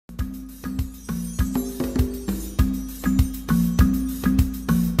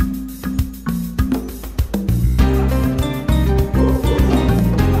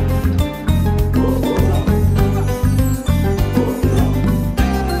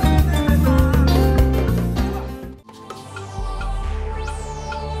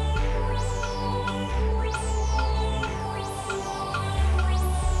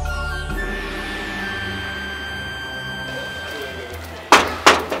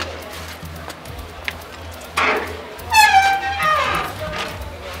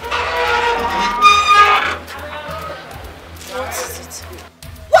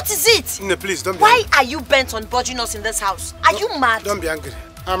Ine, please, don't be Why angry. are you bent on budging us in this house? Are you mad? Don't be angry.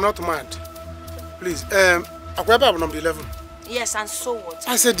 I'm not mad. Please, Akweba number 11. Yes, and so what?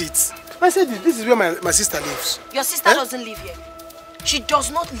 I said it. I said it. This is where my sister lives. Your sister doesn't live here. She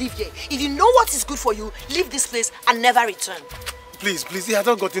does not live here. If you know what is good for you, leave this place and never return. Please, please, he has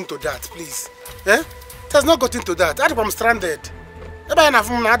not got into that, please. Eh? It has not got into that. I'm stranded.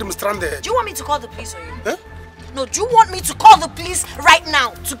 I'm stranded. Do you want me to call the police on you? Eh? No, do you want me to call the police right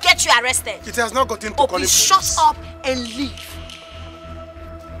now to get you arrested? It has not got into Oh, calling please police. shut up and leave.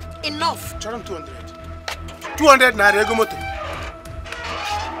 Enough. Charm 200. 200 naira ego moto.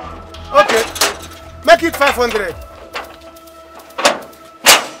 Okay. Make it 500.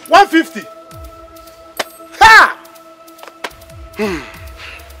 150. Ha!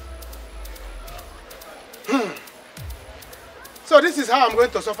 So this is how I'm going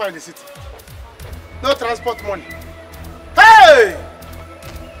to suffer in the city. No transport money. Hey!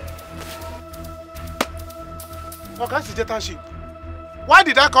 Okay, it's township. Why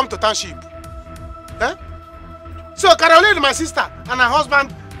did I come to township? Eh? So Caroline, my sister, and her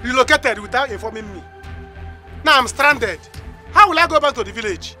husband relocated without informing me. Now I'm stranded. How will I go back to the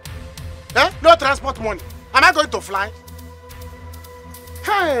village? Eh? No transport money. Am I going to fly?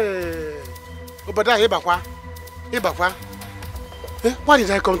 Hey! Obada, Ibakwa. Ibakwa. Eh? Why did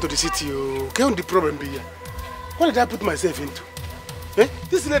I come to the city? Can't the problem be here? What did I put myself into? Eh?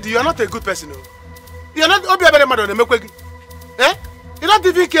 This lady, you are not a good person. You are not Obi Abere Mado de Mekwegi. Eh? You don't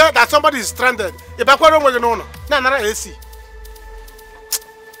even care that somebody is stranded. Ibakwa don't want to know. Nara AC.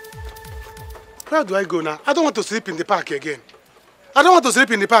 Where do I go now? I don't want to sleep in the park again. I don't want to sleep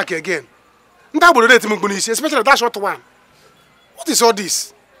in the park again. Especially that short one. What is all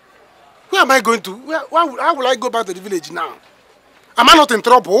this? Where am I going to? How will I go back to the village now? Am I not in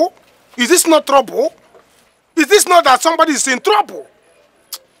trouble? Is this not trouble? Is this not that somebody is in trouble?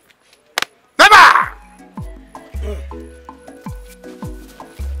 Never!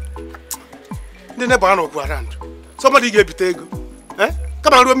 They never know around. Somebody gave it ego. Eh?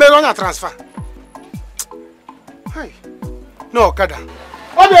 Come on, we on a transfer. Hey. No, Kada.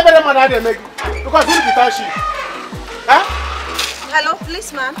 What do you better man make? Because you need to huh? Hello,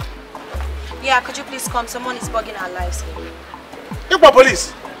 policeman. Yeah, could you please come? Someone is bugging our lives here. You for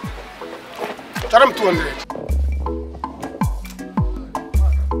police? Tell them 200.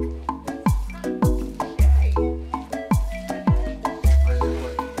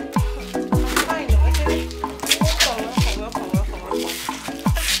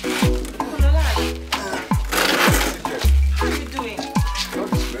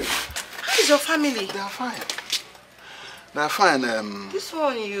 Your family? They are fine. They are fine. This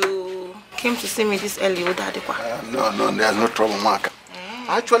one you came to see me this early, no, there's no trouble, Mark.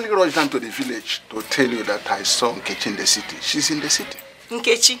 I actually rushed down to the village to tell you that I saw Nkechi in the city. She's in the city.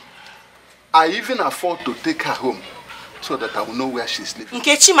 Nkechi? I even afford to take her home so that I will know where she's living.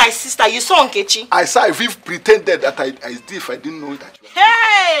 Nkechi, my sister, you saw Nkechi? I saw if you pretended that I did if I didn't know that you were.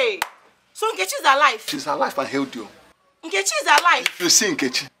 Hey! So Nkechi is alive? She's alive and held you. Nkechi is alive? You see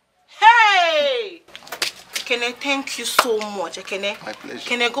Nkechi. Hey! Ekene, thank you so much, Ekene. My pleasure.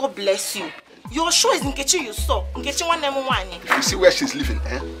 Ekene, God bless you. You're sure it's Nkechi you saw? Nkechi one name one. You see where she's living,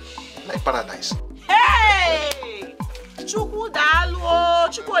 eh? Like paradise. Hey! Chukwu dalu,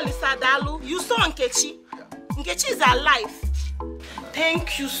 Chukwu Olisa dalu. You saw Nkechi? Yeah. Nkechi is alive.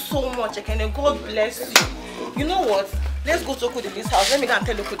 Thank you so much, Ekene. God bless you. You know what? Let's go to Okudili's house. Let me go and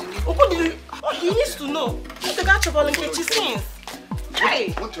tell Okudili. Okudili, oh, he needs to know. Let the guy trouble Nkechi since.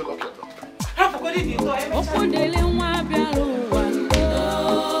 Hey! Won't you lock your door?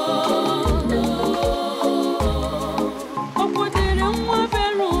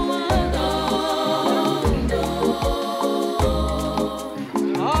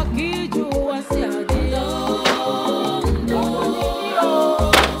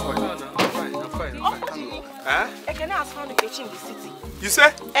 Ekene has found Nkechi in the city. You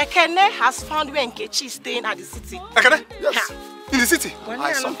say? Ekene has found where Nkechi is staying at the city. Ekene? Yes. In the city?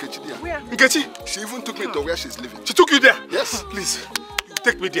 I saw Nkechi there. Where? Nkechi? She even took me to where she's living. She took you there? Yes. Please, you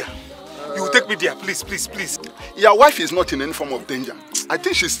take me there. You take me there, please, please, please. Your wife is not in any form of danger. I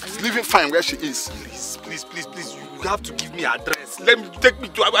think she's living fine where she is. Please, please, please, please. You have to give me address. Let me take me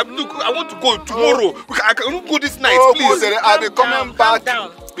to. I want to go tomorrow. I can go this night, please. I'll be coming back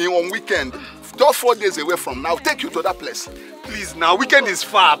on weekend. Just 4 days away from now. I'll take you to that place. Please, now weekend is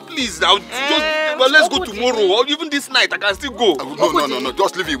far. Please, now let's go tomorrow or even this night. I can still go. No.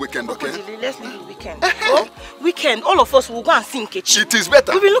 Just leave it weekend, okay? Let's leave it weekend. weekend. Oh, weekend, all of us will go and see Nkechi. It is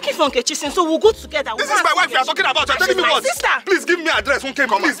better. We've been looking for Nkechi since, so we'll go together. This is my wife you are talking about. You're telling me what? Sister. Please give me address. Please,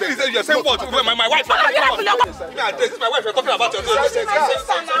 you're saying what? My wife. Give me address. This is my wife you're talking about. Give me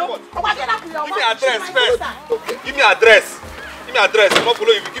address first. Give me address. Give me address. I'm not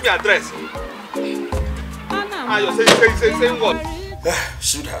following you. Give me address. You're saying what?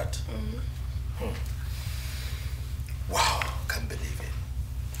 Sweetheart. Wow, can't believe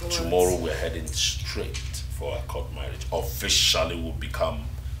it. What? Tomorrow we're heading straight for our court marriage. Officially we'll become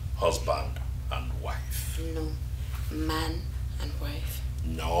husband and wife. No, man and wife.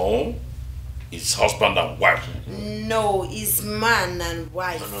 No, it's husband and wife. No, it's man and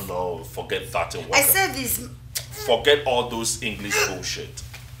wife. No, forget that. I said this. Forget all those English bullshit.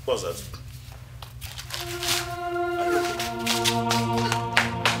 What's that?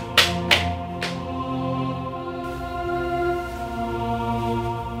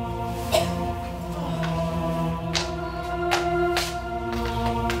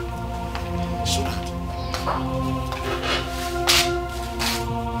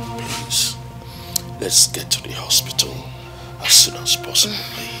 Let's get to the hospital as soon as possible,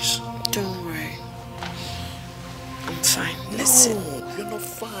 please. Don't worry. I'm fine. Let's sit. No, you're not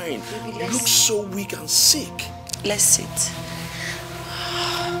fine. Baby, you look so weak and sick. Let's sit.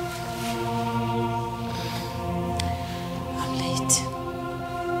 I'm late.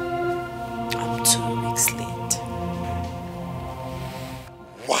 I'm 2 weeks late.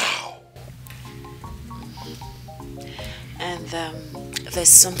 Wow. And there's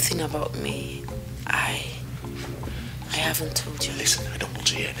something about me I haven't told you. Listen, I don't want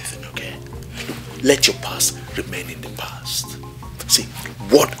to hear anything, okay? Let your past remain in the past. See,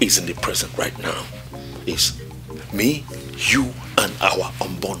 what is in the present right now is me, you, and our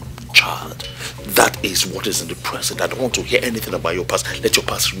unborn child. That is what is in the present. I don't want to hear anything about your past. Let your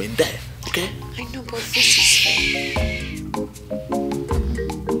past remain there, okay? I know, but this is...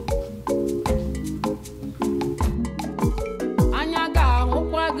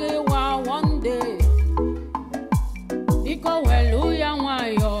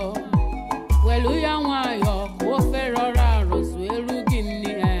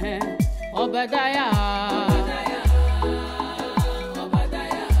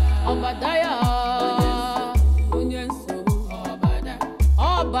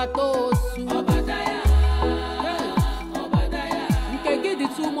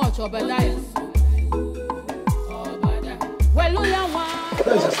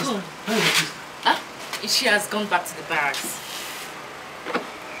 She has gone back to the barracks.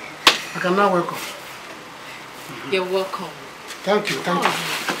 I can now welcome. You're welcome. Thank you.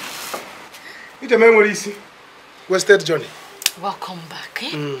 It's a memory, see? Wasted journey. Welcome back,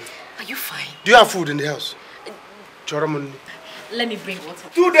 eh? Are you fine? Do you have food in the house? Let me bring water.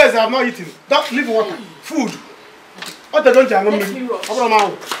 2 days I have not eaten. Don't leave water. Food. What don't you Let me rush.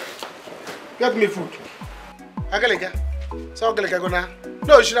 Get me food.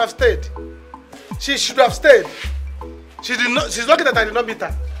 No, she should have stayed. She should have stayed. She did not. She's lucky that I did not meet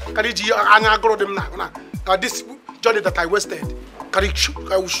her. This journey that I wasted. I should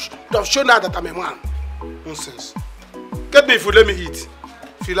have shown her that I'm a man. Nonsense. Get me food, let me eat.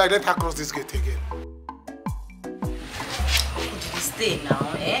 If you like, let her cross this gate again. Stay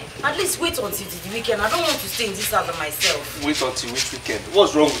now, eh? At least wait until the weekend. I don't want to stay in this house by myself. Wait until which weekend?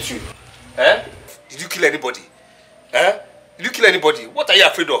 What's wrong with you? Eh? Did you kill anybody? Eh? Did you kill anybody? What are you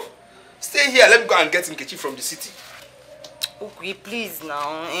afraid of? Stay here, let me go and get Nkechi from the city. Okay, please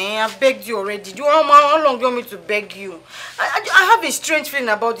now. I begged you already. How long do you want me to beg you? I have a strange feeling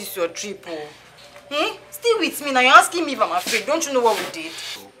about this your trip. Eh? Stay with me now. You're asking me if I'm afraid. Don't you know what we did?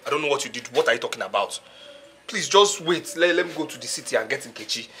 I don't know what you did. What are you talking about? Please just wait. Let me go to the city and get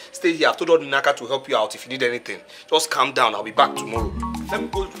Nkechi. Stay here. I've told Naka to help you out if you need anything. Just calm down. I'll be back tomorrow. Let me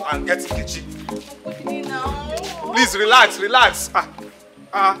go and get Nkechi. Please relax.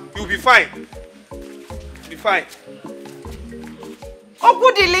 You'll be fine. You'll be fine.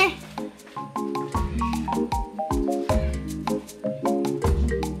 Okudili.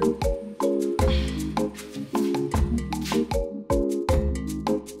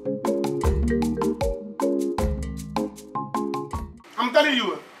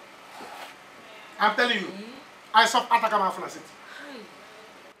 I'm telling you. I suffer like an orphan.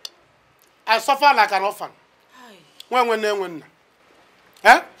 I suffer like an orphan. When.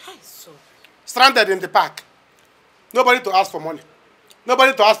 Eh? Stranded in the park. Nobody to ask for money.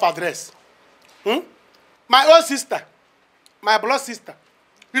 Nobody to ask for address. My own sister, my blood sister,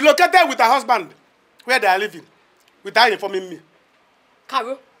 relocated with her husband where they are living without informing me.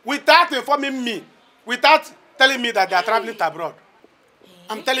 Caro? Without informing me. Without telling me that they are traveling abroad.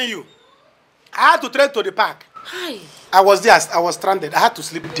 I'm telling you. I had to train to the park. Hi. I was there. I was stranded. I had to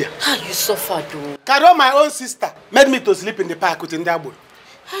sleep there. How you suffered, though? Carol, my own sister, made me to sleep in the park with Ndiabo.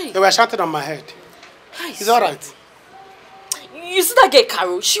 Hi. They were shouting on my head. Hi. It's all right. You see that girl,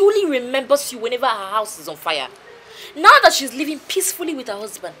 Carol? She only remembers you whenever her house is on fire. Now that she's living peacefully with her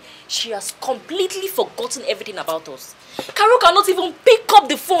husband, she has completely forgotten everything about us. Carol cannot even pick up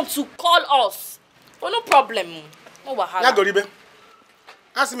the phone to call us. Oh, no problem. No wahala. Goribe.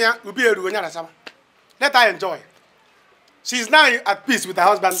 Ask me, will be a let her enjoy. She's now at peace with her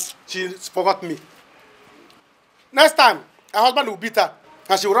husband. She's forgot me. Next time, her husband will beat her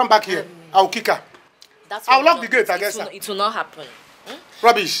and she will run back here. I will kick her. I'll lock the gate against her. It will not happen.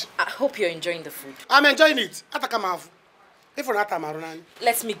 Rubbish. I hope you're enjoying the food. I'm enjoying it.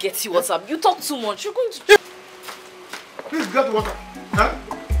 Let me get you water. You talk too much. You're going to... Please get water. Huh?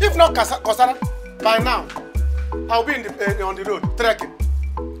 If not Kosara, by now, I'll be on the road, trekking.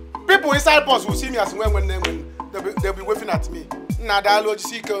 People inside bus will see me as when they'll be waving at me. I'll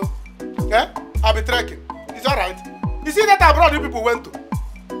be trekking. It's alright. You see that abroad you people went to?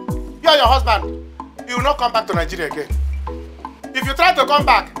 You and your husband, you will not come back to Nigeria again. If you try to come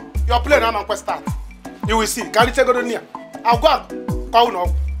back, your plane will start. You will see. I'll go and call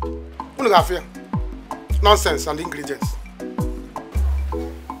no. Nonsense and ingredients.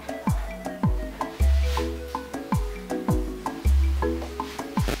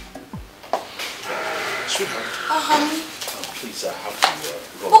 Please, I have to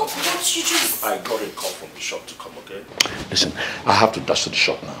go. But you just... I got a call from the shop to come, okay? Listen, I have to dash to the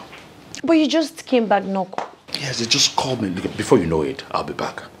shop now. But you just came back, Noko. Yes, they just called me. Before you know it, I'll be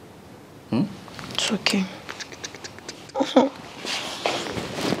back. It's okay.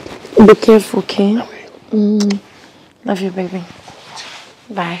 Be careful, okay? Love you, baby.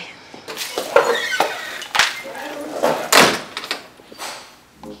 Bye.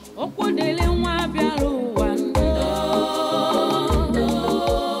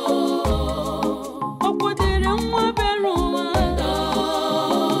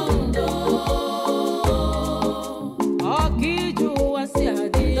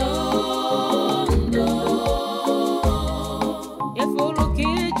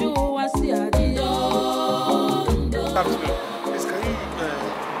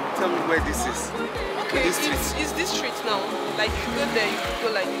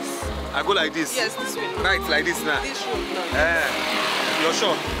 I go like this? Yes, this way. Right, like this now? This road now. You're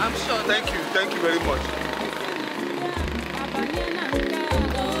sure? I'm sure. Thank you very much.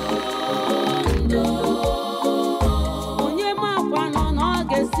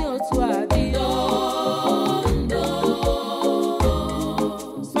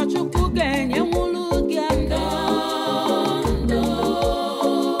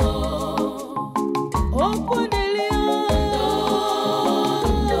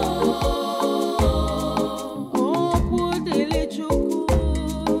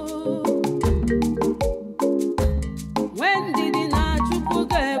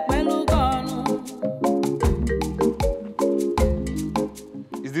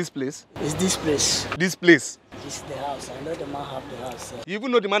 It's this place. This place? It's the house. I know the man have the house. You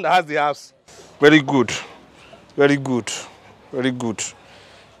even know the man that has the house? Very good. Very good. Very good.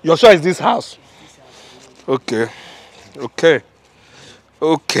 You're sure it's this house? Okay. Okay.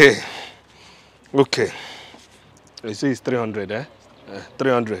 Okay. Okay. You say it's 300, eh?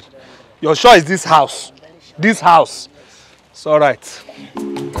 300. You're sure it's this house? This house? It's all right.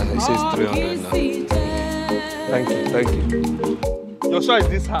 You say it's 300 now. Thank you. Thank you. You're sure it's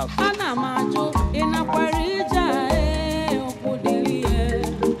this house?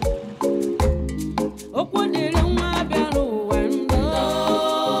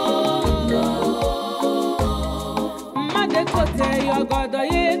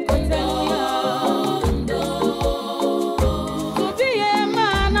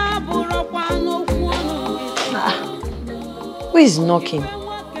 Who is knocking?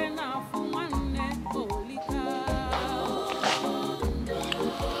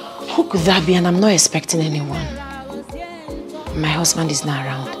 Who could that be? And I'm not expecting anyone. My husband is not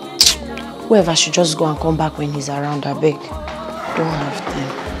around. Whoever should just go and come back when he's around, I beg. Don't have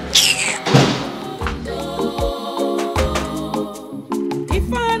time.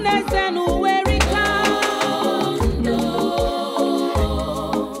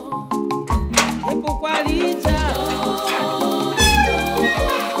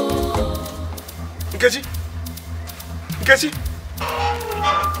 Nkechi? Nkechi?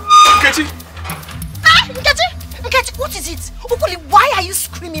 Nkechi? Ah, Nkechi, what is it? Ukuli, why are you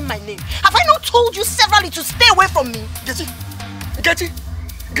screaming my name? Have I not told you severally to stay away from me? Nkechi,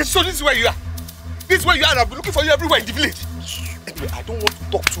 so this is where you are? This is where you are? I've been looking for you everywhere in the village. Anyway, I don't want to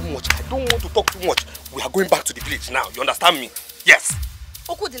talk too much. We are going back to the village now. You understand me? Yes.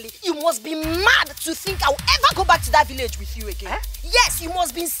 Okudili, you must be mad to think I'll ever go back to that village with you again. Yes, you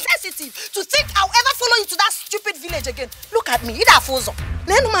must be insensitive to think I'll ever follow you to that stupid village again. Look at me, look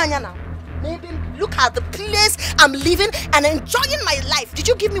at the place I'm living and enjoying my life. Did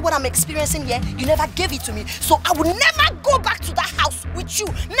you give me what I'm experiencing here? You never gave it to me. So I will never go back to that house with you.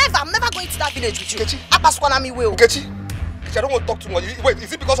 Never. I'm never going to that village with you. Nkechi, I don't want to talk too much. Wait,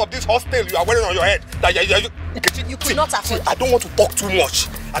 is it because of this hostel you are wearing on your head that Nkechi, you could not afford? I don't want to talk too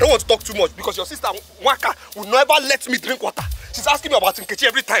much. Because your sister Waka will never let me drink water. She's asking me about Nkechi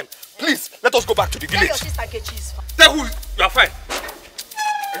every time. Please, let us go back to the village. Tell your sister Nkechi is fine. Tell who you are fine.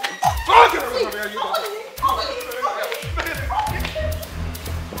 Brother,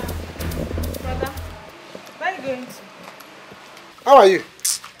 where are you going to? How are you?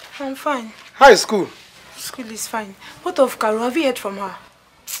 I'm fine. How is school? School is fine. What of Karo? Have you heard from her?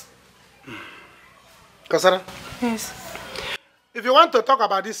 Kosara? Yes. If you want to talk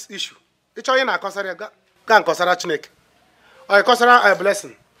about this issue, it's all in a Kosara. Go and Kosara Chinek. Or a Kosara a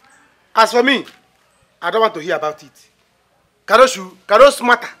blessing. As for me, I don't want to hear about it. Karo's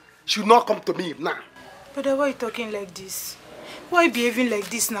matter should not come to me now. But why are you talking like this? Why are you behaving like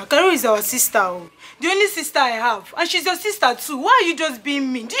this now? Karo is our sister. The only sister I have. And she's your sister too. Why are you just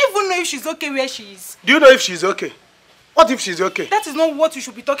being mean? Do you even know if she's okay where she is? Do you know if she's okay? What if she's okay? That is not what we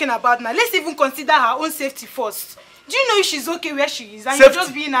should be talking about now. Let's even consider her own safety first. Do you know if she's okay where she is? And Safety. You're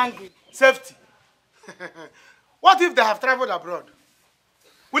just being angry. Safety. What if they have traveled abroad?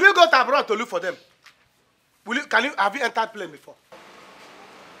 Will you go to abroad to look for them? Have you entered plane before?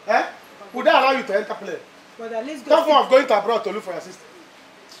 Would they allow you to enter plane? Let's go. Don't think of going to abroad to look for your sister.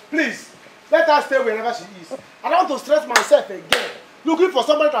 Please, let her stay wherever she is. I don't want to stress myself again. Looking for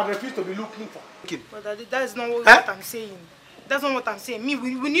somebody that I refuse to be looking for. That is not what I'm saying. That's not what I'm saying.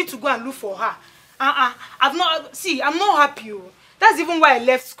 We need to go and look for her. I'm not happy. That's even why I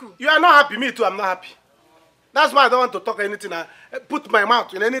left school. You are not happy, me too, I'm not happy. That's why I don't want to talk anything. I put my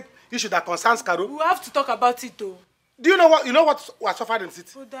mouth in any issue that concerns Karo. We have to talk about it though. Do you know what was suffered in the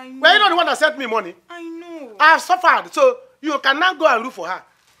city? I know. Well, you know the one that sent me money? I know. I have suffered, so you cannot go and look for her.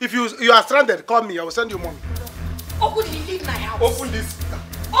 If you are stranded, call me, I will send you money. Okudili, leave my house. Open this.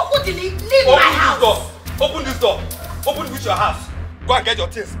 Okudili, leave my house. Open this door. Open with your house. Go and get your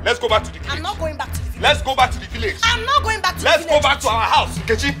things. Let's go back to the village. I'm not going back to the village. Let's go back to the village. I'm not going back to the village. Let's go back to our house,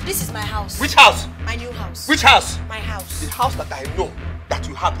 Nkechi. This is my house. Which house? My new house. Which house? My house. The house that I know that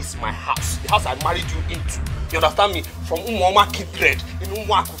you have is my house. The house I married you into. You understand me? From Umoma Kindred in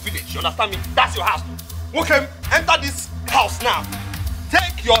Umwaku village. You understand me? That's your house. Okay, enter this house now.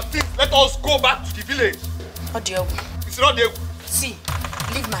 Take your things. Let us go back to the village. What do you? It's not there. See,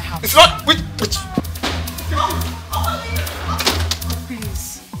 leave my house. It's not. Which?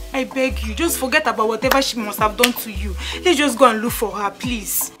 Please, I beg you, just forget about whatever she must have done to you. Let's just go and look for her,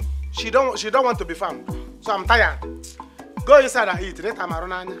 please. She don't want to be found, so I'm tired. Go inside and eat.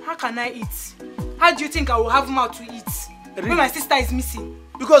 How can I eat? How do you think I will have mouth to eat? Really? When my sister is missing.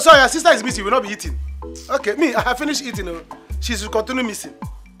 Because your sister is missing, you will not be eating. Okay, me, I have finished eating. She will continue missing.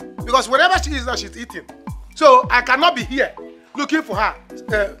 Because wherever she is now, she's eating. So I cannot be here looking for her,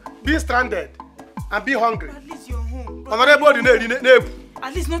 being stranded and being hungry. At least you're home.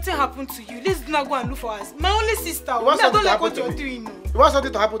 At least nothing happened to you. Let's not go and look for us. My only sister. I don't like what you're doing. You want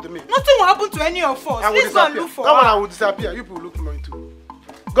something to happen to me? Nothing will happen to any of us. Let's go and look for her. That one I will disappear. You people look for me too.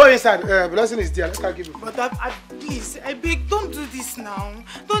 Go inside. Blessing is there. Let her give you. But please, I beg, don't do this now.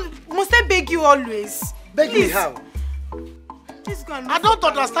 Must I beg you always? Beg me how? Let's go and look I don't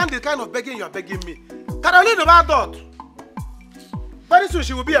understand the kind of begging you are begging me. Caroline the bad dot. Very soon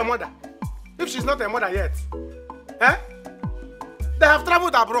she will be a mother. If she's not a mother yet. They have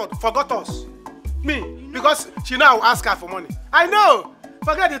traveled abroad, forgot us. Me, because she now will ask her for money. I know.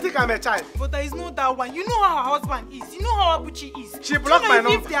 Forget, they think I'm a child. But there is no that one. You know how her husband is. You know how Abuchi is. She blocked my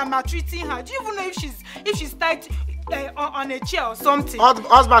number. If they are maltreating her, do you even know if she's tied on a chair or something?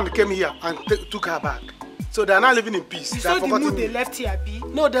 Husband came here and took her back. So they are now living in peace. You saw the mood they left here, B?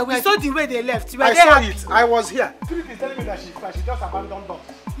 No, they were. You saw the way they left. I saw it. I was here. Philip is telling me that she just abandoned us.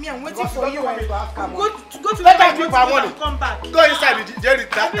 Me, I'm waiting for you. Go to let her give her money. Come back. Go inside the Jerry.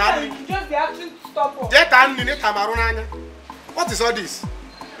 Just the action stop. What is all this?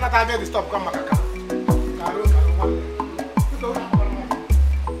 Not having the stop. Come back.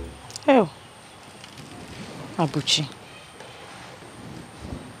 Oh, Abuchi.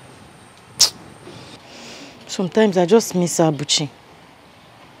 Sometimes I just miss Abuchi.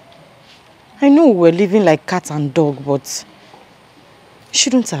 I know we're living like cat and dog, but he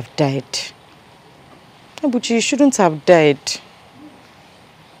shouldn't have died. Abuchi, you shouldn't have died.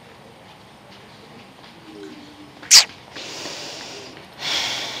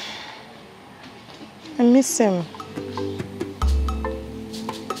 I miss him.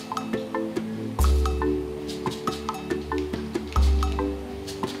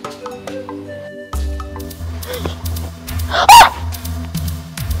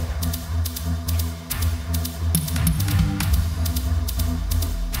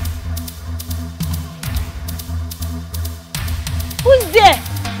 Who's there?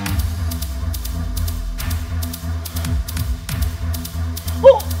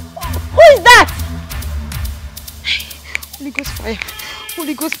 Who is that? Holy Ghost fire.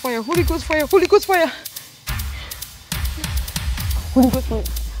 Holy Ghost fire. Holy Ghost fire. Holy Ghost fire. Holy Ghost fire.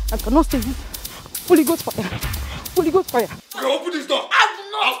 I cannot stay here. Holy Ghost fire. Holy Ghost fire. Okay, open this door. I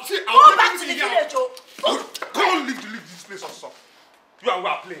will not. I'll Go back to the village, oh. Come on, leave this place also. You and we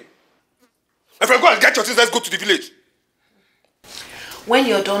are playing. My friend, go and get your things. Let's go to the village. When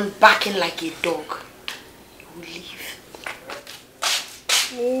you're done barking like a dog, you will leave.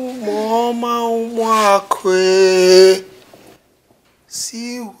 Oh, Mama, Umwakwe.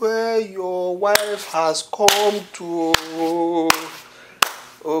 See where your wife has come to.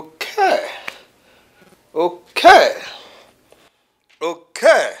 Okay.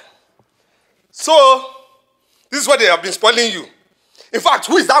 So, this is what they have been spoiling you. In fact,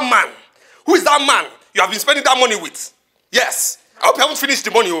 who is that man? Who is that man you have been spending that money with? Yes. I hope you haven't finished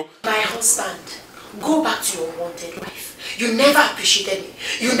the money. Oh. My husband, go back to your wanted life. You never appreciated me.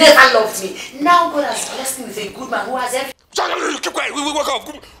 You never loved me. Now God has blessed me with a good man who has everything. Keep quiet. We work off.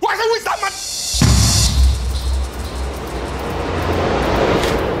 Who is that man?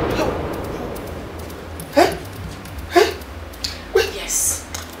 Yes,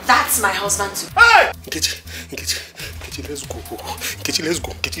 that's my husband too. Hey! Nkechi, let's go. Nkechi, let's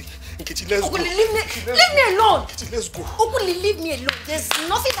go. Nkechi, let's go. Leave me alone. Nkechi, let's go. Okuli, leave me alone. There's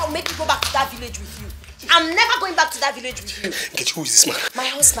nothing that will make me go back to that village with you. I'm never going back to that village with you. Nkechi, who is this man? My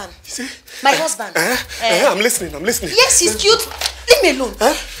husband. You see? My husband. I'm listening. Yes, he's cute. Leave me alone.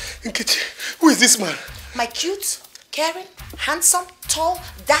 Nkechi, who is this man? My cute, caring, handsome, tall,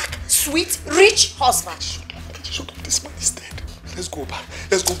 dark, sweet, rich husband. Nkechi, shut up. This man is dead. Let's go back.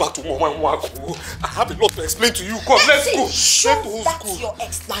 Let's go back to Mama Nwako. I have a lot to explain to you. Come, let's go. Show that's your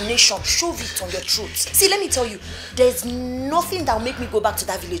explanation. Show it on your truth. See, let me tell you, there's nothing that will make me go back to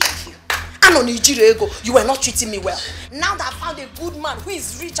that village with you. And on Ego, you were not treating me well. Now that I found a good man who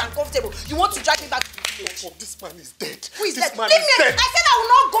is rich and comfortable, you want to drag me back to the village. Oh, this man is dead. Who is this dead? Man Leave is me. Dead. I said I will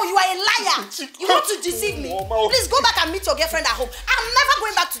not go. You are a liar. You want to deceive me. Mama. Please go back and meet your girlfriend at home. I'm never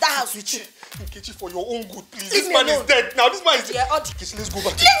going back to that house with you. Nkechi, for your own good, please. Leave This me man alone. is dead. Now, this man is dead. Yeah, Nkechi, let's go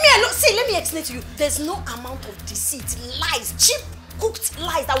back. Leave me alone. See, let me explain to you. There's no amount of deceit, lies, cheap, cooked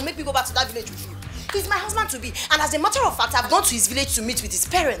lies that will make me go back to that village with you. He's my husband to be. And as a matter of fact, I've gone to his village to meet with his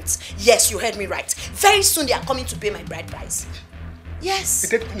parents. Yes, you heard me right. Very soon they are coming to pay my bride price. Yes. The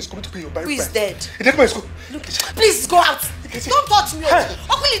dead man is coming to pay your bride price. Who is dead? The dead man is coming. Look, please go out. Don't touch me. Hey.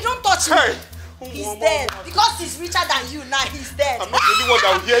 Okuli, don't touch me. Hey. He's dead. Because he's richer than you now, he's dead. I'm not the only one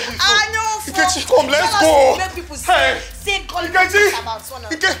that will hear this. I know. Nkechi, come, let's go. Make people Hey. say God Nkechi. about one of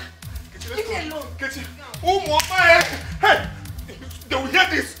Nkechi. Leave me alone. Nkechi. Oh, Mama. Hey. They will hear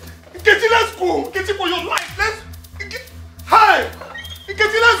this. Nkechi, let's go. Nkechi, for your life. Let's. Hey.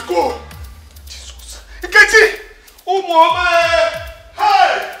 Nkechi, let's go. Jesus. Nkechi. Oh, Mama.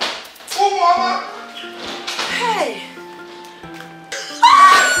 Hey. Oh, Mama. Hey.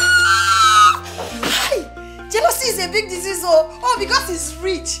 Jealousy is a big disease, oh, because he's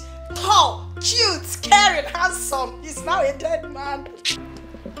rich, tall, cute, caring, handsome. He's now a dead man.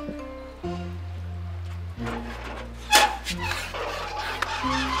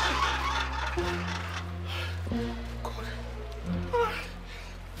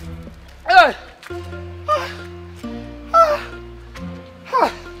 Hey.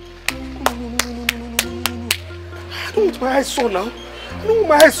 I don't want my eyes saw now. I don't want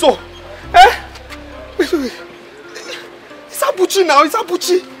my eyes saw. Wait. It's Abuchi now. It's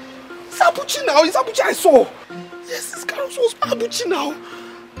Abuchi I saw. Yes, it's Caruso's Abuchi now.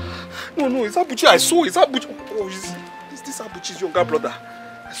 No, it's Abuchi I saw. It's Abuchi. Oh, is this Abuchi's younger brother?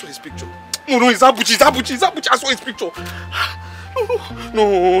 I saw his picture. No, it's Abuchi. I saw his picture. No.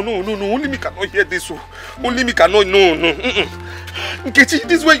 Only me cannot hear this. Only me cannot. No. Nkechi,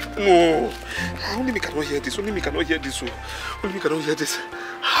 this way. No. Only me cannot hear this. Only me cannot hear this.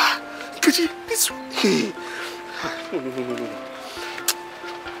 Nkechi, this way. No.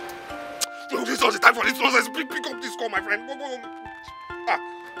 No, this is not the time for this nonsense. Pick up this call, my friend.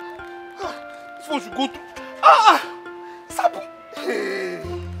 Go. This one should go to. Sabu. Hey.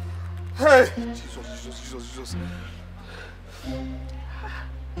 Jesus.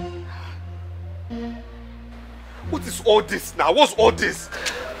 What is all this now? What's all this?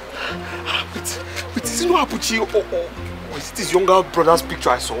 Wait. This is not Abuchi. Or is it his younger brother's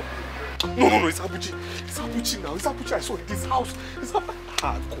picture I saw? No, it's Abuchi. It's Abuchi now. It's Abuchi I saw in this house. It's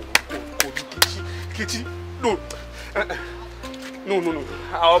Abuchi. Go, Kechi. No. No.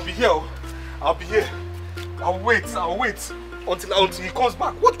 I'll be here. I'll wait until he comes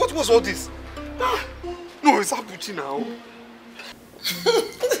back. What was all this? No, it's Abuchi now.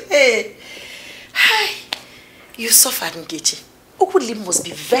 Hey. Hi. You suffered, Nkechi. Okwuli must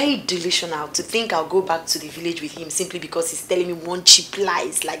be very delusional to think I'll go back to the village with him simply because he's telling me one cheap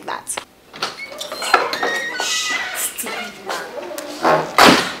lies like that. Stupid man.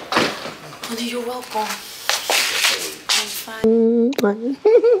 Honey, you're welcome. I'm fine.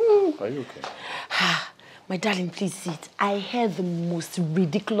 Are you okay? My darling, please sit. I heard the most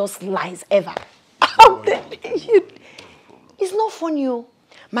ridiculous lies ever. It's not funny.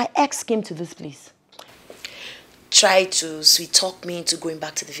 My ex came to this place. Tried to sweet talk me into going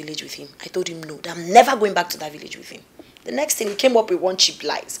back to the village with him. I told him no, that I'm never going back to that village with him. The next thing, he came up with one cheap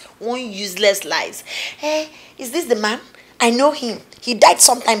lies, one useless lies. Hey, is this the man? I know him. He died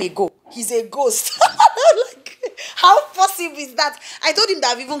some time ago. He's a ghost. Like, how possible is that? I told him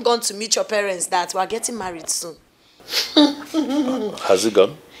that I've even gone to meet your parents, that we're getting married soon. Has he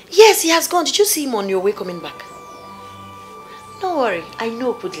gone? Yes, he has gone. Did you see him on your way coming back? Don't worry, I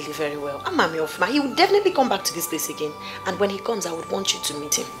know Pudili very well. I'm Mami Ofma. He will definitely come back to this place again. And when he comes, I would want you to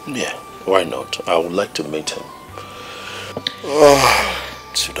meet him. Yeah, why not? I would like to meet him. Oh,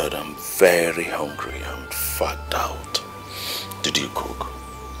 so that I'm very hungry and fagged out. Did you cook?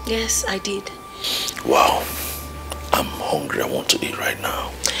 Yes, I did. Wow, I'm hungry. I want to eat right now.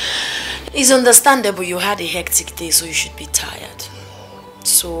 It's understandable you had a hectic day, so you should be tired.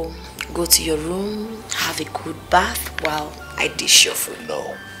 So, go to your room, have a good bath while I dish your food.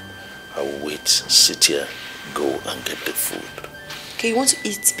 No, I will wait, sit here, go and get the food. Okay, you want to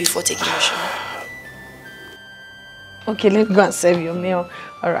eat before taking your shower? Okay, let's go and serve your meal.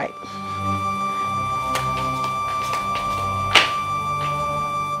 All right.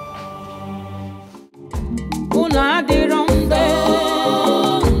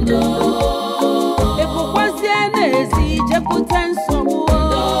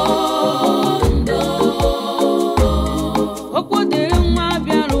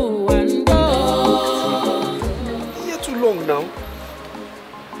 Now,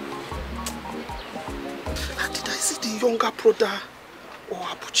 did I see the younger brother or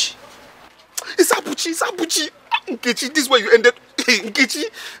Abuchi? It's Abuchi. Nkechi, this is where you ended. Nkechi,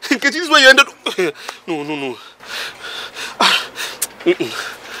 this is where you ended. No. No.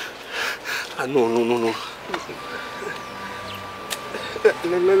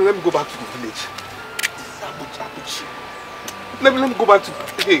 Let me go back to the village. Abuchi. Let me go back to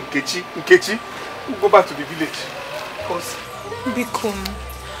Nkechi. Go back to the village. Bikum,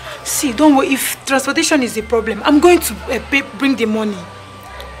 see, don't worry. If transportation is a problem, I'm going to bring the money.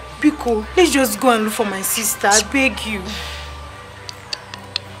 Biko, let's just go and look for my sister. I beg you.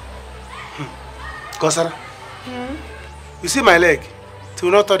 Kosara, you see my leg? It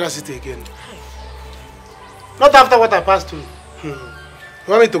will not touch that city again. Not after what I passed through. You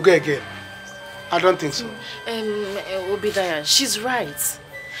want me to go again? I don't think so. Obidaya, she's right.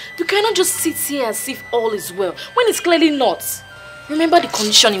 You cannot just sit here as if all is well, when it's clearly not. Remember the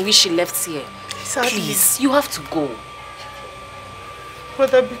condition in which she left here. Exactly. Please, you have to go.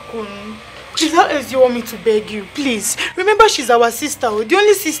 Brother Bikun, please, how else do you want me to beg you? Please, remember she's our sister, the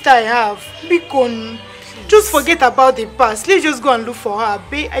only sister I have. Bikun, just forget about the past. Let's just go and look for her.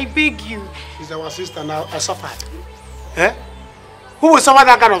 I beg you. She's our sister now. I suffered. Eh? Who will suffer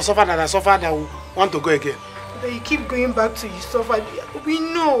that kind of suffer that I suffered that will want to go again? That you keep going back to you suffered. We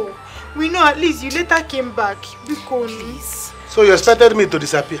know at least you later came back. Bikun. Please. So you expected me to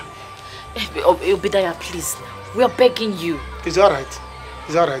disappear? Obidaya, please. We are begging you. It's alright.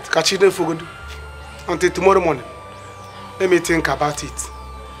 Catch you for until tomorrow morning. Let me think about it.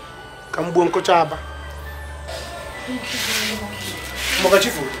 Come on, Coach Abba. Thank you very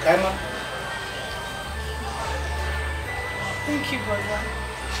much. Thank you, brother.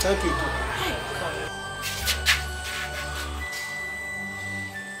 Thank you too.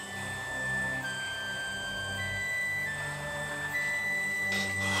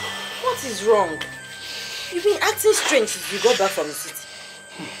 What is wrong? You've been acting strange since you got back from the city.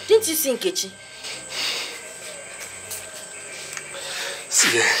 Didn't you see Nkechi?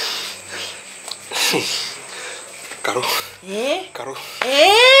 See, Caro. Eh? Caro.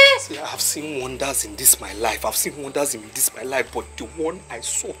 Eh? See, I have seen wonders in this my life. But the one I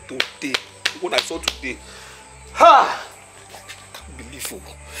saw today, ha!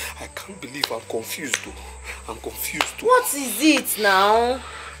 I can't believe I'm confused. What is it now?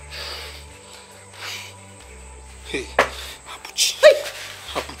 Hey, Abuchi. Hey!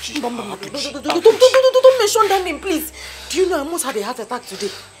 Abuchi. Don't mention that name, please. Do you know I almost had a heart attack today?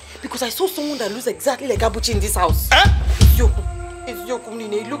 Because I saw someone that looks exactly like Abuchi in this house. It's Yoku.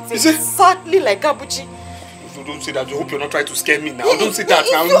 He looks exactly like Abuchi. Don't say that. I hope you're not trying to scare me now. Don't say that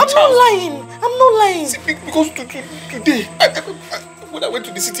now. I'm not lying. See, because today, when I went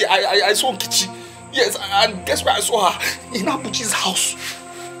to the city, I saw Nkechi. Yes, and guess where I saw her? In Abuchi's house.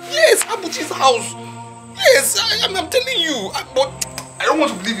 Yes, Abuchi's house. Yes, I'm telling you. But I don't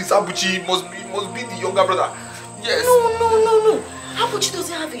want to believe it's Abuchi. It must be the younger brother. Yes. No. Abuchi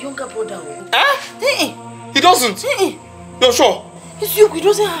doesn't have a younger brother. He doesn't? You're sure? It's you, he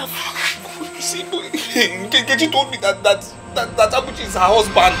doesn't have. You see, Nkechi told me that Abuchi is her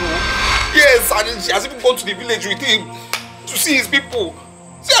husband. Yes, and she has even gone to the village with him to see his people.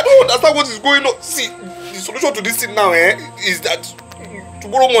 See, I don't understand what is going on. See, the solution to this thing now is that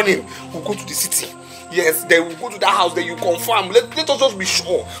tomorrow morning we'll go to the city. Yes, then we'll go to that house, then you confirm. Let us just be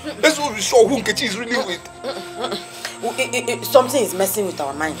sure. Let's just be sure who Nkechi is really with. Something is messing with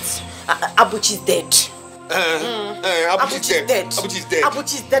our minds. Abuchi is dead. Abuchi is dead. Abuchi is dead.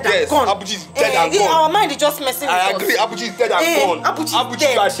 Abuchi is dead and gone. Abuchi is dead and gone. Our mind is just messing with us. I agree. Abuchi is dead and gone. Abuchi, you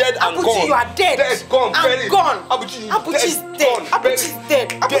are dead and gone. Abuchi, you are dead. Dead, gone, buried. Gone. Abuchi is dead. Abuchi is dead.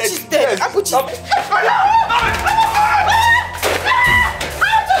 Abuchi is dead. Abuchi is dead.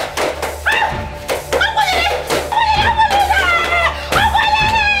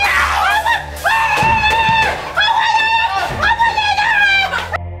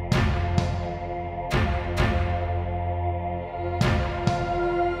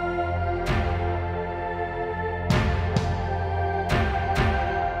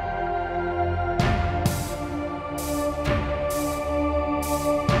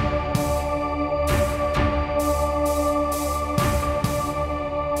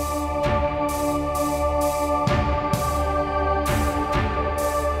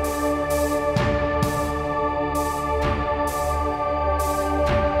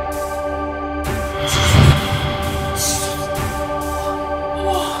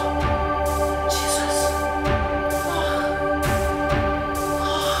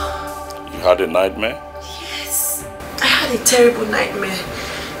 Had a nightmare? Yes, I had a terrible nightmare.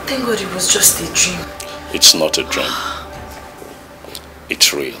 Thank God it was just a dream. It's not a dream.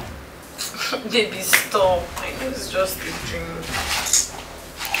 It's real. Baby, stop. I know it's just a dream.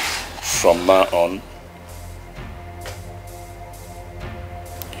 From now on,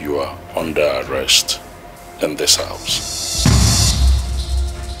 you are under arrest in this house.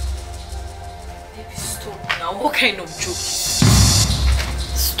 Baby, stop now. What kind of joke?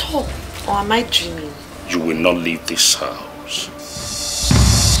 Stop. Or am I dreaming? You will not leave this house.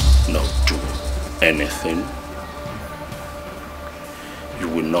 Not do anything. You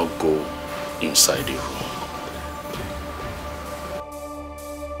will not go inside the room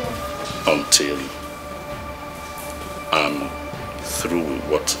until I'm through with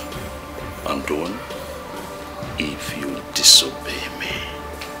what I'm doing. If you disobey me,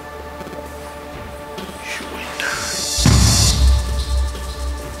 you will die.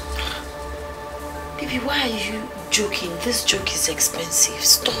 Baby, why are you joking? This joke is expensive.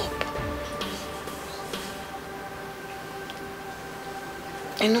 Stop.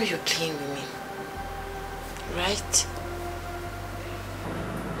 I know you're playing with me, right?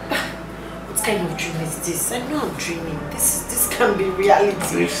 What kind of dream is this? I know I'm dreaming. This can't be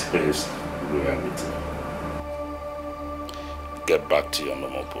reality. This is reality. Get back to your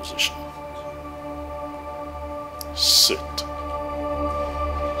normal position. Sit.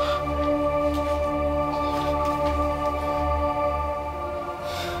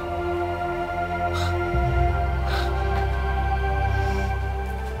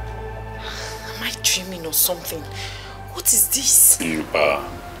 Something. What is this? You are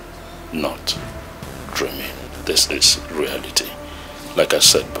not dreaming. This is reality. Like I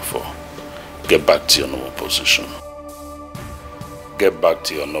said before, get back to your normal position. Get back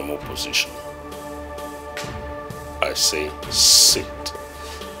to your normal position. I say sit.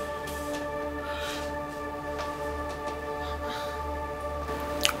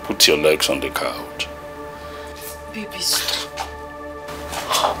 Put your legs on the couch. Baby, stop.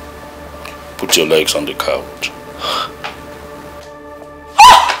 Put your legs on the couch.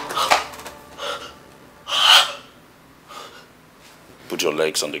 Put your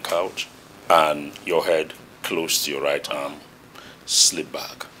legs on the couch and your head close to your right arm. Slip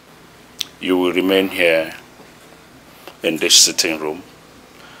back. You will remain here in this sitting room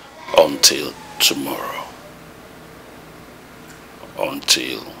until tomorrow.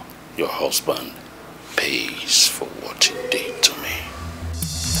 Until your husband pays for what he did to me.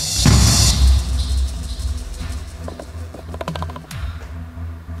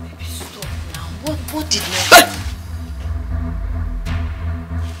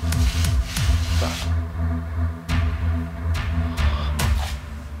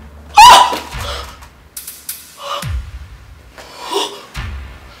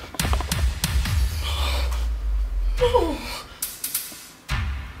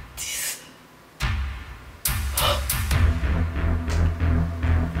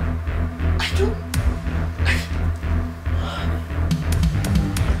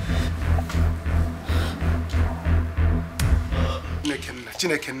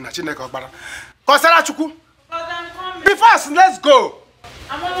 Be fast, let's go.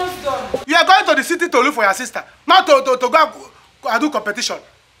 I'm almost done. You are going to the city to look for your sister, not to go and do competition.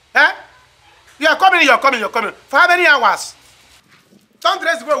 Eh? You are coming. For how many hours? Don't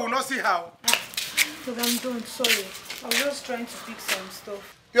dress the way we will not see how. But I'm done, sorry. I was just trying to fix some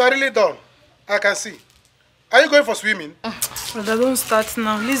stuff. You are really done. I can see. Are you going for swimming? Brother, don't start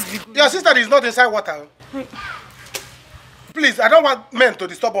now. Let's be good. Your sister is not inside water. Please, I don't want men to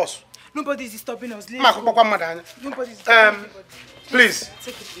disturb us. Nobody is disturbing us. Nobody is disturbing please,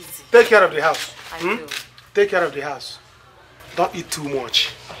 take it easy. Take care of the house. I will. Take care of the house. Don't eat too much.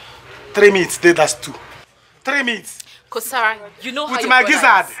 3 minutes, that's 2. 3 minutes. Kosara, you know how with my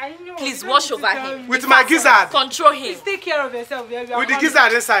gizzard. Please wash over him. With my gizzard. Control him. Please take care of yourself. With the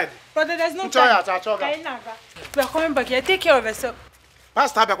gizzard inside. Brother, there's no time. We are coming back here. Take care of yourself.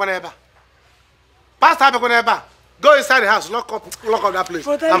 Pastor, go inside the house. Lock up that place.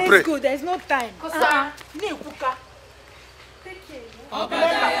 Brother, and pray. Let's go. There's no time. Kosara. Take care.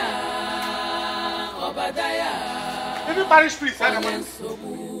 Obadiah. Every parish priest.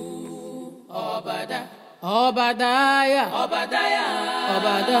 Obadiah.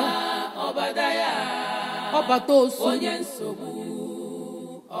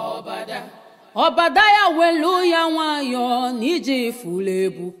 Obadiah weluya nwayo n'ije fule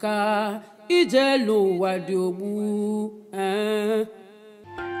buka ije l'ụwa dị ogbu.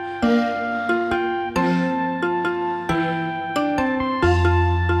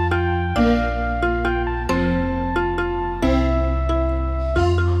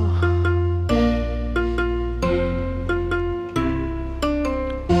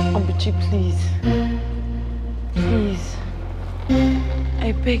 Please.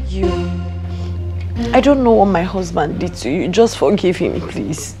 I beg you. I don't know what my husband did to you. Just forgive him,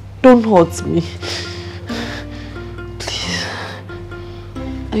 please. Don't hurt me. Please.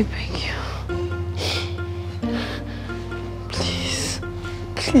 I beg you.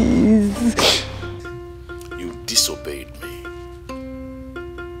 Please. You disobeyed me.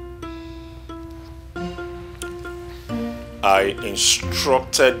 I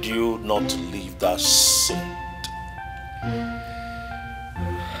instructed you not to leave that seat.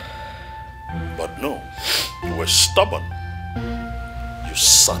 But no, you were stubborn. You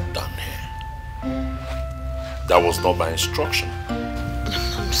sat down here. That was not my instruction.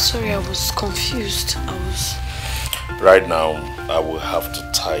 I'm sorry, I was confused. Right now, I will have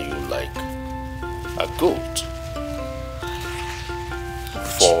to tie you like a goat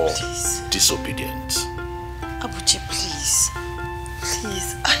for disobedience. Abuchi, please.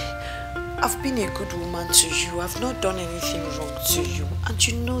 I've been a good woman to you. I've not done anything wrong to you. And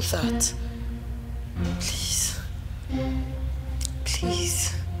you know that.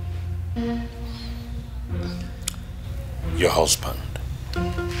 Please. Your husband.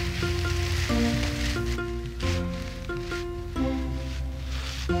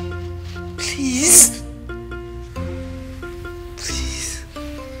 Please.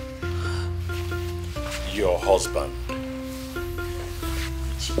 Your husband.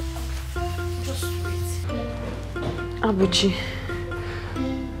 Just wait. Abuchi,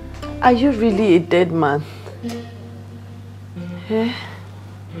 are you really a dead man? Eh?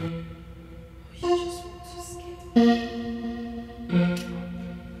 You just want to scare me.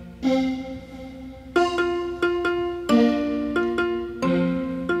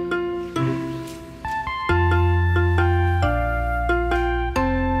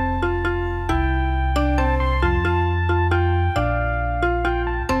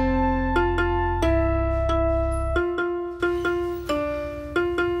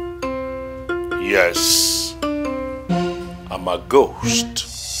 Yes, I'm a ghost.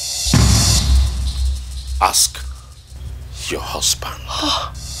 Ask your husband.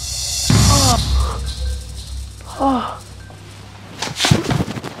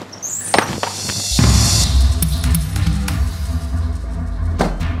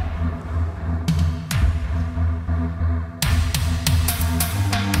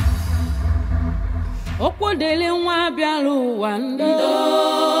 Okwodele nwa bịara ụwa ndo.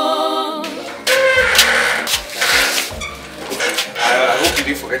 I hope you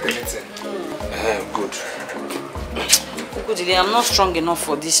didn't forget anything. Good. I'm not strong enough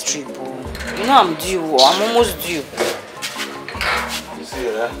for this trip. You know I'm due. I'm almost due. You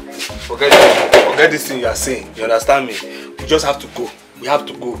see, forget this thing you are saying. You understand me? We just have to go. We have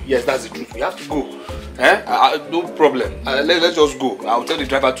to go. Yes, that's the truth. We have to go. No problem. Let's just go. I'll tell the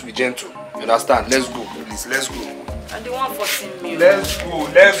driver to be gentle. You understand? Let's go, please. Let's go. I don't want 14 million. Let's go.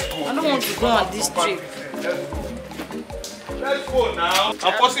 Let's go. I don't want to go on this trip. Let's go now.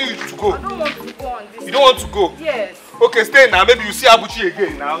 I'm forcing you to go. I don't want to go on this. You don't want to go? Yes. Okay, stay now. Maybe you see Abuchi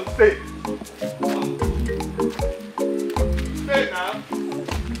again now. Stay. Stay now.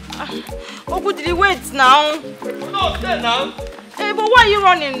 Oku, did you wait now? No, stay now. Hey, but why are you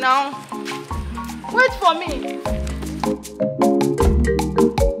running now? Wait for me.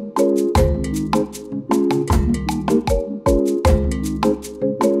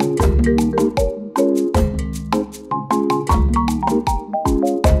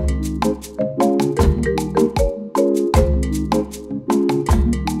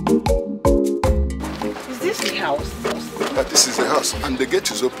 This is the house, and the gate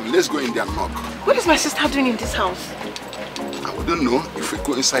is open. Let's go in there and knock. What is my sister doing in this house? I wouldn't know. If we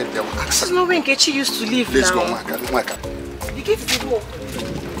go inside there, we'll ask her. This is not where Nkechi used to live. Let's now. go, Maka. The gate is open.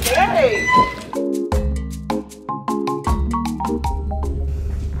 Hey!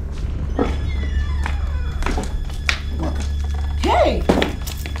 Hey!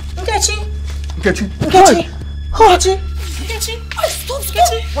 Nkechi! Nkechi!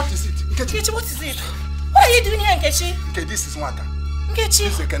 What is it? Nkechi, what is it? What are you doing here, Nkechi? Okay, this is Mwaka. Nkechi!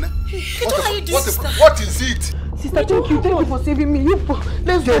 What are you doing, sister? What is it? Sister, thank you for saving me.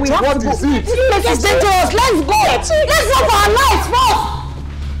 Let's go. What is it? This place is dangerous. Let's go. Let's go for our lives first.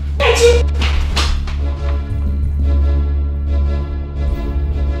 Nkechi!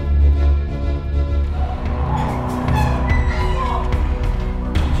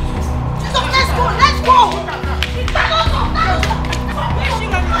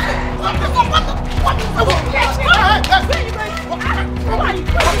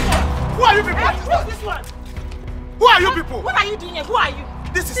 Who are you people? Who are you people? What are you doing here? Who are you?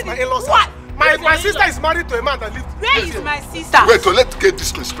 This is my in-laws house. My sister is married to a man that lives. Where is my sister? Wait, let's get this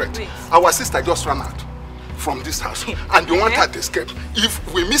straight. Our sister just ran out from this house, and you want her to escape. If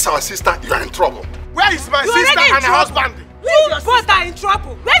we miss our sister, you are in trouble. Where is my sister and her husband? You both are in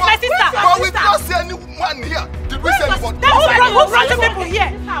trouble. Where's my sister? But we don't see anyone here. Did we see anyone? Who brought the people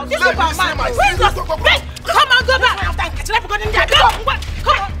here? This is my man. Where's your sister? Come on, go back. Come on.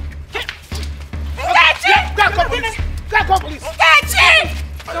 Nkechi! Go, please. Nkechi!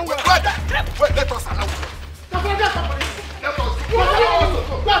 Wait, let us allow you.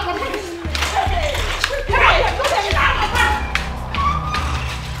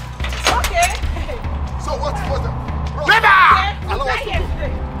 Okay. So what's the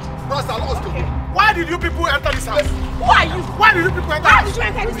allow us to go. Why did you people enter this house? Who are you? Why did you people enter? How did you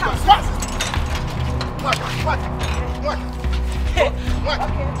enter this house? What?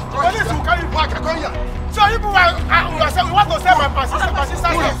 Come here. So you people are saying we want to sell my sister. My sister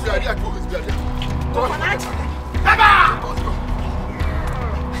Who here. is there?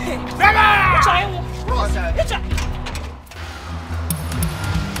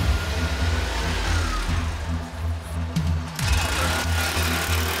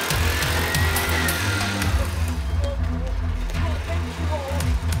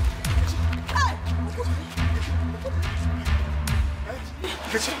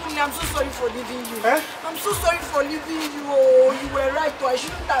 I'm so sorry for leaving you. I'm so sorry for leaving you. Oh, you were right. I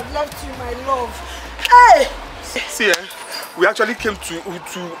shouldn't have left you, my love. Hey! See, we actually came to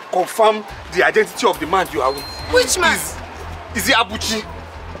confirm the identity of the man you are with. Which man? Is he Abuchi?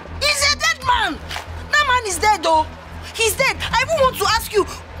 He's a dead man. That man is dead, though. He's dead. I even want to ask you,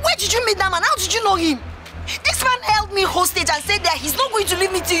 where did you meet that man? How did you know him? This man held me hostage and said that he's not going to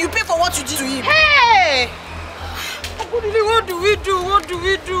leave me till you pay for what you did to him. Hey! What do we do? What are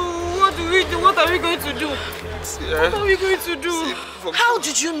we going to do? What are we going to do? How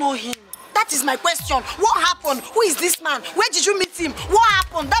did you know him? That is my question. What happened? Who is this man? Where did you meet him? What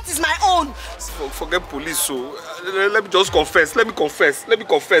happened? That is my own. Forget police, so let me just confess. Let me confess.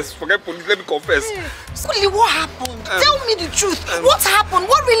 Forget police, let me confess. Really, what happened? Tell me the truth. What happened?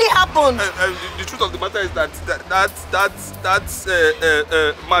 What really happened? The truth of the matter is that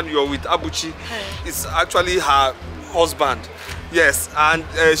man you're with, Abuchi, is actually her husband. Yes, and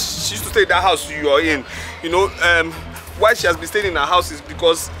she used to stay in that house you are in. You know, why she has been staying in her house is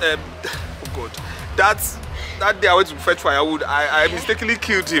because, oh God, that day I went to fetch firewood, I mistakenly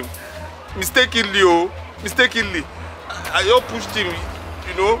killed him. Mistakenly. I just pushed him,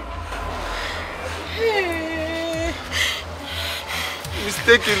 you know.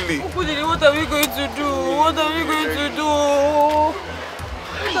 Mistakenly. What are we going to do? What are we going to do?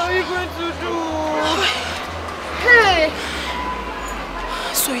 Hey!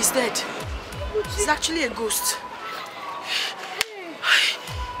 So he's dead. He's actually a ghost.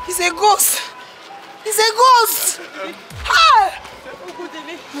 He's a ghost. Hi!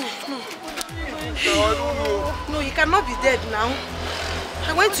 No, he cannot be dead now.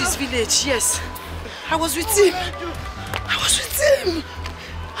 I went to his village, yes. I was with him. What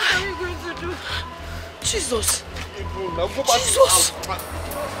are we going to do? Jesus. Now go back to your house.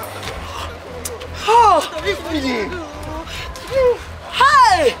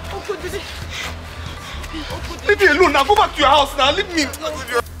 Hey! Leave me alone now. Go back to your house now. Leave me.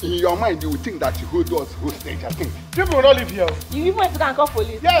 In your mind, you will think that you hold us hostage, I think. People will not live here. You even went to go and call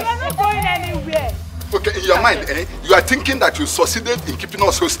police? Yes. We are not going anywhere. Okay, in your mind, you are thinking that you succeeded in keeping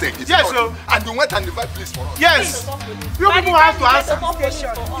us hostage. Yes, sir. And you went and invited police for us. Yes. You people have to answer.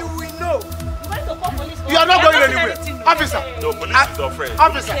 You will know. You are not going anywhere. Officer. No, police is your friend.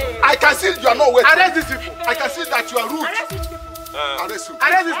 Officer. I can see you are not waiting. Arrest these people. I can see that you are rude. Arrest you.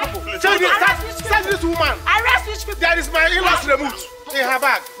 Arrest these people. Search this woman. Arrest which people? There is my in-laws remote in her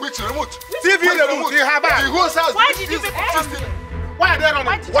bag. Which remote? TV remote in her bag. The whole house. Why did you people come here? Why are they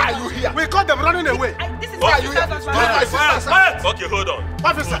running? Why are you here? We caught them running away. This is Why are you here? This is my sister's house. Okay, hold on.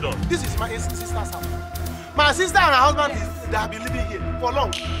 Officer, this is my sister's house. My sister and her husband they have been living here for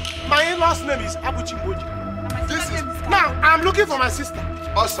long. My in-law's name is Abuchi Mboji. This is Now I'm looking for my sister.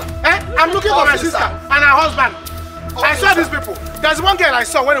 awesome. I'm looking for my sister and her husband. I saw these people. There's one girl I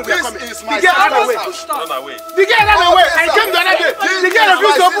saw when we were coming. This is my the girl ran away. Run away. The girl ran away. I came the other day. The girl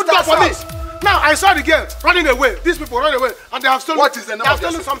refused to open door for me. Now I saw the girl running away. These people running away and they have stolen. What is the name they of have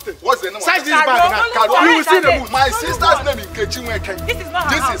stolen something. What's the name of Search this this? bag now. You will see the mood. My sister's name is Nkechiweke. This is not her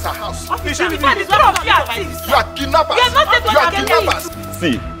This house. is her house. You should This one is one of your things. You are kidnappers. You are not taking You are our kidnappers.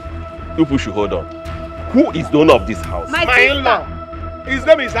 See, people should hold on. Who is the owner of this house? My in-law. His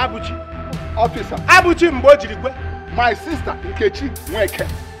name is Abuchi. Officer. Abuchi Mbojirigwe. My sister Nkechiweke.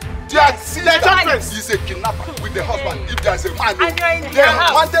 Their sister is a kidnapper with the husband. If there's a man, they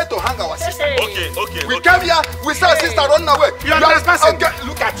wanted to hang our sister. Okay. We came here, we saw our sister running away. You are trespassing. Okay,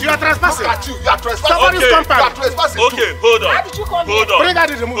 look at you. You are trespassing. Look at you. You are trespassing. Somebody's compound. You are trespassing. Okay, hold on. How did you come here? Hold on. Bring out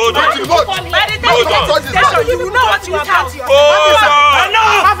the remote. Hold on. By the note. By the time Hold you on. get to the station, you will know what you have. Hold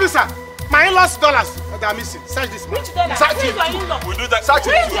on. Officer, my in-laws dollars that are missing. Search this man. Search him. We do that. Search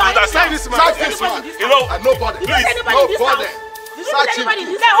him. Search this man. Search this man. You know, And nobody. Please. Nobody. Search him.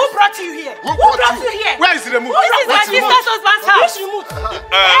 Who brought you here? Who brought you? here? Where is the remote? This is my sister's husband's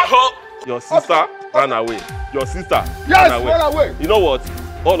house. your sister ran away. Your sister Yes, ran away. run away. You know what?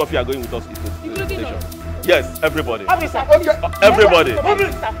 All of you are going with us to the station. Yes, everybody. Officer, Okay. Everybody.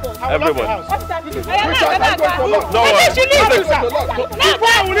 Everybody. No worry.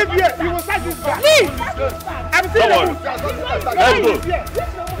 Why I will live here? You will search this bag. Leave. I'm still Don't worry. Let's go.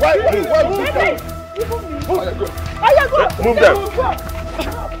 Why?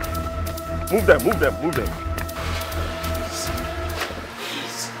 Move them. Move them.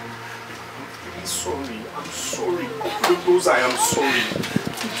 I'm sorry. God knows I am sorry.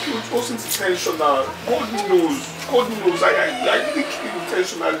 It wasn't intentional. God knows. I didn't kill you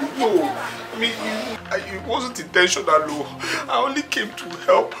intentionally. No. I mean, it wasn't intentional. No. I only came to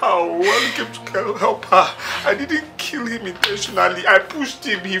help her. I didn't kill him intentionally. I pushed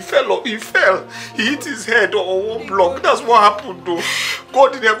him. He fell. He hit his head on one block. That's what happened, though.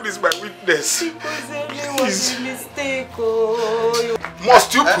 God in heaven is my witness. It was a mistake. Oh.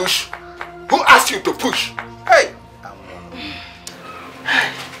 Must you push? Who asked you to push? Hey!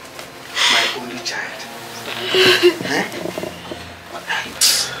 My only child.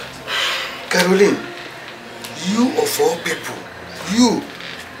 Caroline, you of all people, you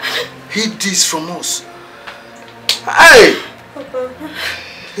hid this from us. Hey!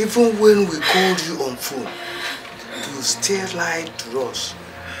 Even when we called you on phone, you still lied to us.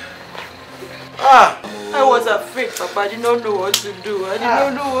 I was afraid, Papa. I did not know what to do.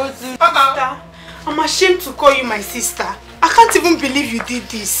 I'm ashamed to call you my sister. I can't even believe you did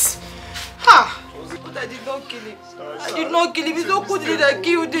this. But I did not kill him. It's not good that I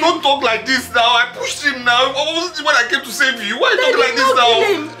killed him. Don't talk like this now. I pushed him now. I wasn't when I came to save you. Why are you talking like this now?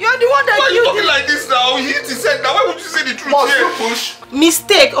 You're the one that Why are you killed talking him. like this now? He hit his head now. Why would you say the truth Must here? you push?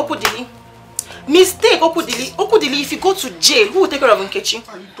 Mistake, Okudili. Okudili, if you go to jail, who will take care of Nkechi?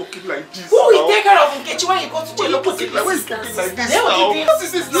 Why are you talking like this Who will now? take care of Nkechi when you go to jail? Okudili. Why are you talking like this Then now? what you What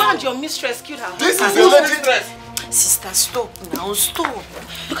is this You now? and your mistress killed her. This is husband. a lady. Sister, stop now, stop.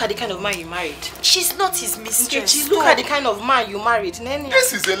 Look at the kind of man you married. She's not his mistress. Nkechi, look at the kind of man you married. Nene.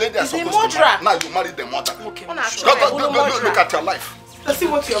 This is a lady that's He's a supposed to murderer. marry. Now you married the mother. Okay, Look at your life. I see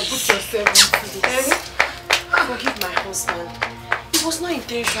what you have put yourself into. Forgive my husband. It was not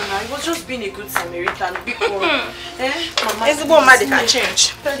intentional. It was just being a good Samaritan. Because, Mama, It's the one man that can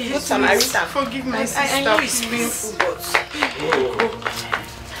change. Please, Good Samaritan. Forgive my sister. I know it's painful, but...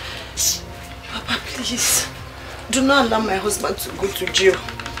 Papa, please. Do not allow my husband to go to jail.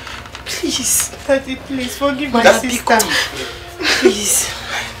 Please. Daddy, please forgive my sister. Please.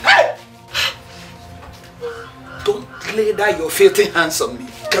 Don't lay down your filthy hands on me,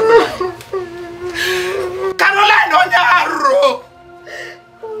 Caroline. Caroline! Nonyaro.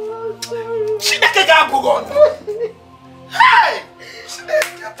 Chineke ga-abụgo. Hey!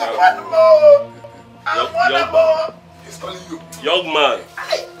 Chineke tọkwanụ m. He's calling you. Young man.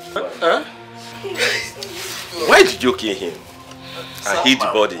 Why did you kill him? I hit the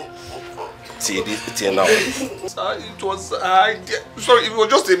body. Till now. Sir, it was sorry, it was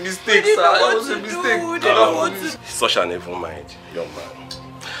just a mistake, sir. It was a mistake. Such an evil mind, young man.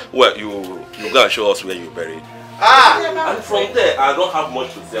 Well, you go and show us where you buried. And from there, I don't have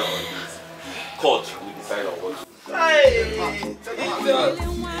much to say on this. Court will decide on what to do. Hey!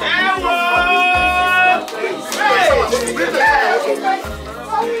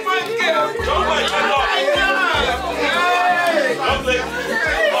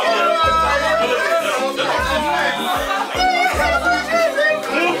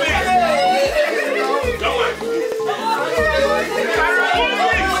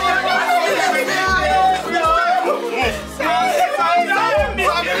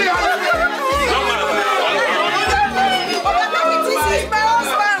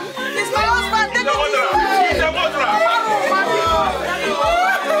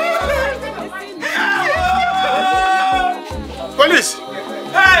 Police!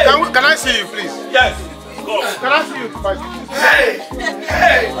 Hey! Can I see you, please? Yes. Go. Can I see you? Hey! Hey!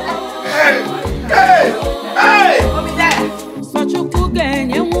 Hey! Hey! Hey! Mommy, Dad! Such a good game,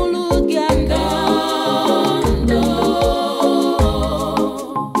 you won't look young.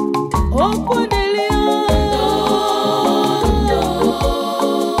 Oh, put it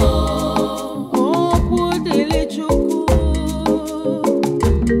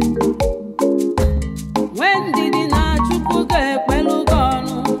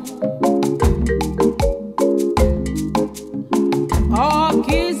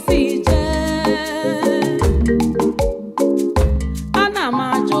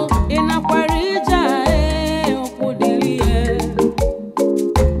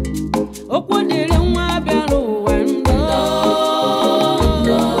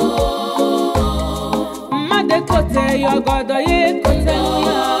God,